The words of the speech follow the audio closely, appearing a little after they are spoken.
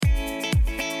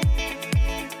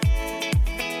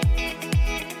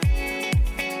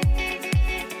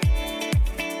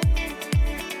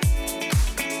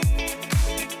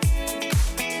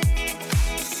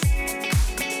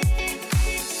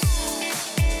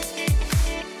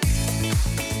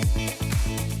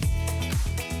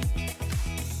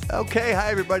Okay,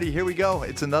 hi everybody. Here we go.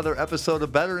 It's another episode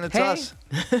of Better, and it's us.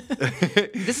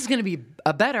 This is going to be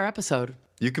a better episode.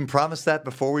 You can promise that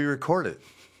before we record it.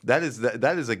 That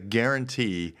is a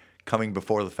guarantee coming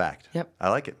before the fact. Yep. I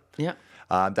like it. Yep.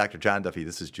 I'm Dr. John Duffy.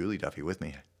 This is Julie Duffy with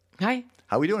me. Hi.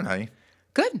 How we doing, honey?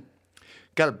 Good.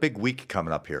 Got a big week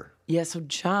coming up here. Yeah, so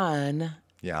John,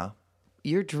 Yeah.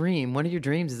 one of your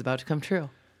dreams is about to come true.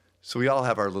 So we all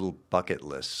have our little bucket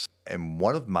lists, and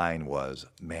one of mine was,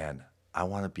 man, I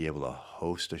want to be able to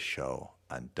host a show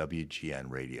on WGN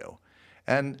radio.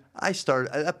 And I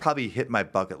probably hit my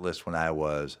bucket list when I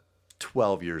was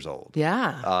 12 years old.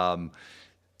 Yeah.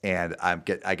 And I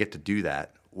get to do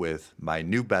that with my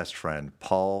new best friend,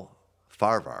 Paul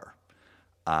Farvar,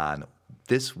 on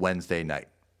this Wednesday night,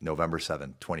 November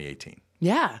 7th, 2018.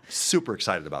 Yeah. Super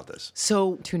excited about this.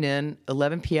 So tune in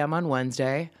 11 p.m. on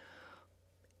Wednesday,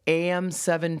 AM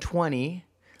 720.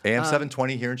 AM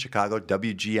 720 here in Chicago,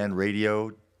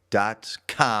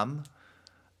 WGNradio.com.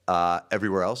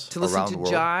 Everywhere else To listen around to the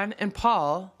world. John and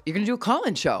Paul. You're going to do a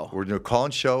call-in show. We're doing a call-in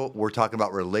show. We're talking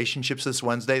about relationships this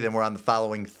Wednesday. Then we're on the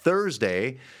following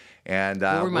Thursday, and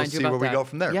we'll see where we go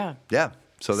from there. Yeah. Yeah.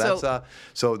 So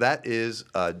that is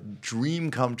a dream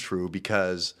come true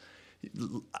because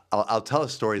I'll tell a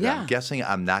story that I'm guessing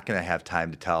I'm not going to have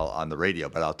time to tell on the radio,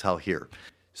 but I'll tell here.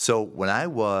 So when I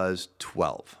was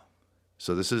 12,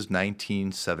 so this is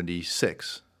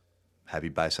 1976. Happy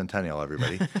bicentennial,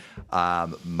 everybody.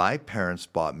 My parents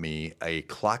bought me a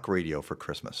clock radio for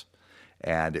Christmas.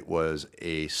 And it was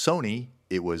a Sony.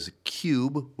 It was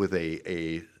cube with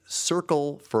a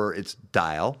circle for its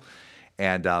dial.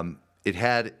 And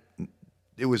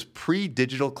it was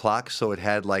pre-digital clock, so it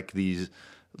had like these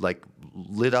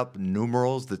lit up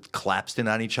numerals that collapsed in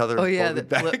on each other. Oh, yeah, that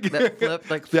flip,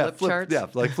 like flip charts. Yeah,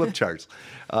 like flip charts.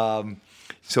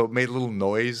 So it made a little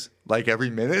noise like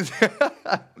every minute.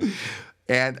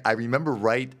 And I remember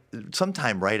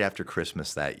sometime right after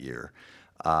Christmas that year,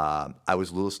 I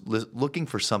was looking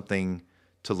for something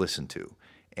to listen to.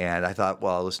 And I thought,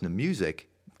 well, I'll listen to music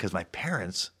because my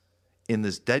parents in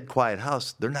this dead quiet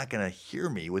house, they're not going to hear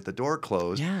me with the door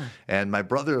closed. Yeah. And my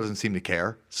brother doesn't seem to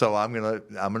care. So I'm going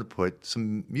to put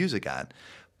some music on.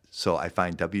 So I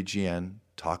find WGN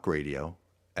Talk Radio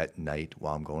at night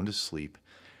while I'm going to sleep.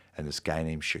 And this guy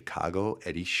named Chicago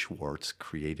Eddie Schwartz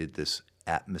created this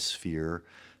atmosphere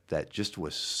that just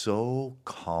was so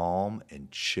calm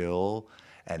and chill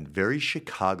and very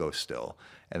Chicago still.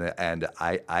 And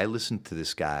I listened to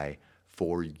this guy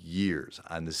for years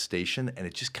on this station, and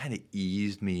it just kind of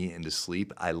eased me into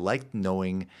sleep. I liked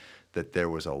knowing that there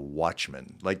was a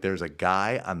watchman, like there's a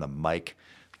guy on the mic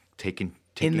taking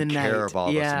care of all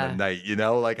of us in the night,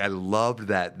 like I loved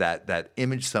that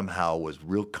image. Somehow was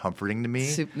real comforting to me.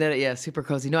 Super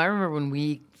cozy. No, I remember when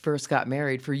we first got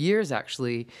married, for years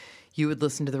actually, you would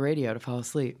listen to the radio to fall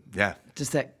asleep. Yeah.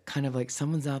 Just that kind of like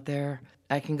someone's out there.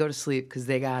 I can go to sleep because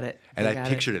they got it. And I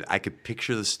pictured it. I could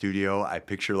picture the studio. I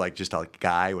picture like just a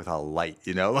guy with a light,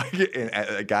 like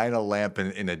a guy in a lamp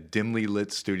in a dimly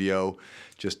lit studio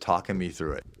just talking me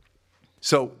through it.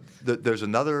 So there's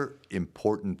another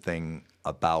important thing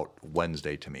about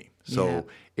Wednesday to me. So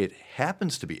it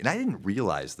happens to be, and I didn't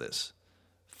realize this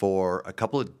for a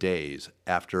couple of days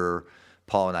after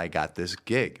Paul and I got this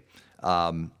gig.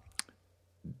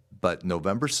 But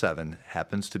November 7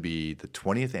 happens to be the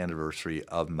 20th anniversary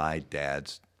of my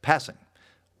dad's passing.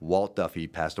 Walt Duffy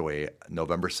passed away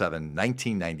November 7,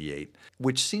 1998,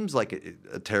 which seems like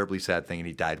a terribly sad thing, and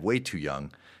he died way too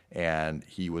young, and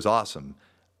he was awesome.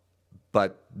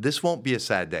 But this won't be a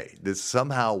sad day.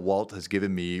 Somehow Walt has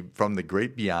given me, from the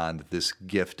great beyond, this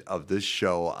gift of this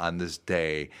show on this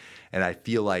day, and I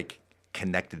feel like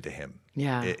connected to him.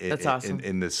 Yeah, that's awesome.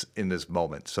 In this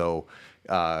moment. So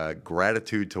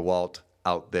gratitude to Walt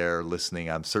out there listening.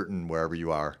 I'm certain wherever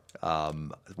you are,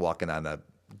 walking on a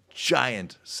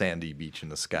giant sandy beach in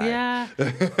the sky. Yeah.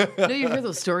 You hear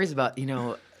those stories about,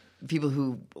 people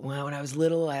who, when I was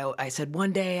little, I said,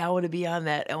 one day I want to be on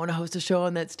that. I want to host a show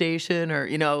on that station, or,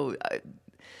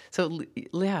 so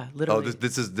yeah, literally. Oh,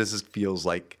 this feels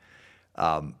like,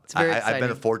 it's very exciting. I've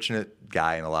been a fortunate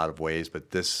guy in a lot of ways,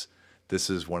 but this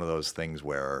is one of those things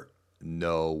where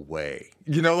no way,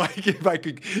 like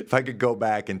if I could go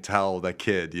back and tell the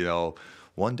kid,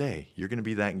 one day you're going to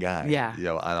be that guy,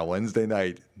 on a Wednesday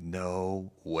night,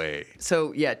 no way.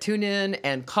 So yeah, tune in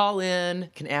and call in,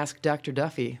 can ask Dr.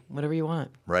 Duffy, whatever you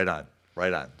want. Right on.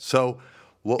 So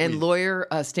lawyer,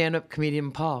 stand-up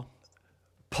comedian Paul,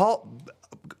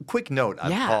 quick note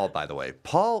on Paul, by the way.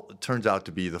 Paul turns out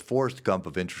to be the Forrest Gump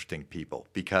of interesting people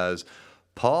because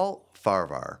Paul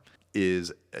Farvar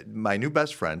is my new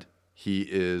best friend. He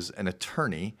is an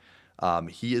attorney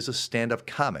He is a stand-up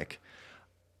comic.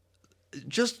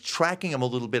 Just tracking him a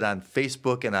little bit on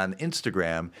Facebook and on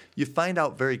Instagram, you find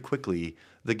out very quickly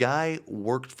the guy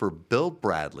worked for Bill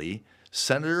Bradley,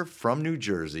 senator from New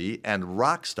Jersey and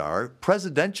rock star,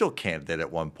 presidential candidate at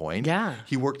one point. Yeah.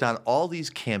 He worked on all these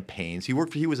campaigns. He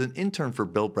was an intern for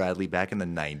Bill Bradley back in the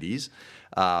 90s.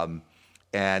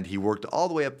 And he worked all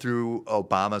the way up through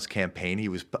Obama's campaign. He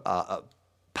was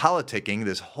politicking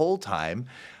this whole time.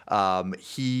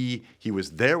 He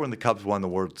was there when the Cubs won the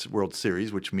World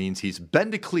Series, which means he's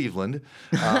been to Cleveland.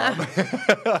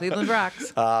 Cleveland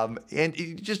rocks. And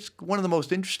he's just one of the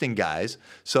most interesting guys.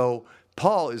 So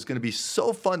Paul is going to be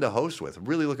so fun to host with.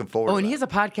 Really looking forward to it. And he has a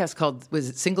podcast called, was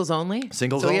it Singles Only?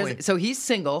 Singles Only. So he's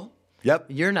single. Yep.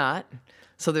 You're not.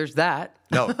 So there's that.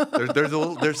 No,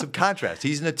 there's some contrast.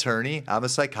 He's an attorney. I'm a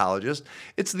psychologist.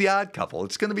 It's the odd couple.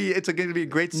 It's gonna be a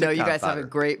great sitcom. No, you guys fodder. have a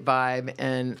great vibe,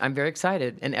 and I'm very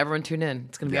excited. And everyone tune in.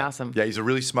 It's gonna be awesome. Yeah, he's a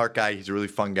really smart guy. He's a really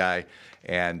fun guy,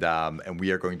 and we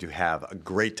are going to have a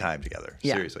great time together.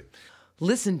 Yeah. Seriously.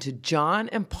 Listen to John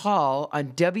and Paul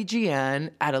on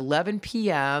WGN at 11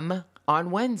 p.m.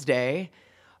 on Wednesday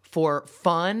for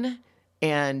fun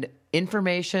and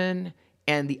information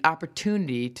and the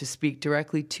opportunity to speak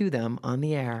directly to them on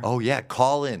the air. Oh yeah,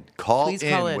 call in. Please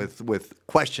call in. with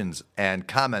questions and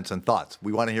comments and thoughts.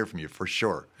 We want to hear from you for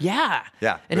sure. Yeah.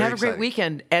 Yeah, And very have a great exciting.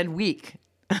 weekend and week.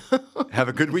 Have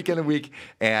a good weekend and week,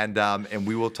 and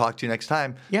we will talk to you next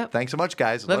time. Yep. Thanks so much,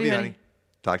 guys. Love you, honey. honey.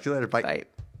 Talk to you later. Bye. Bye.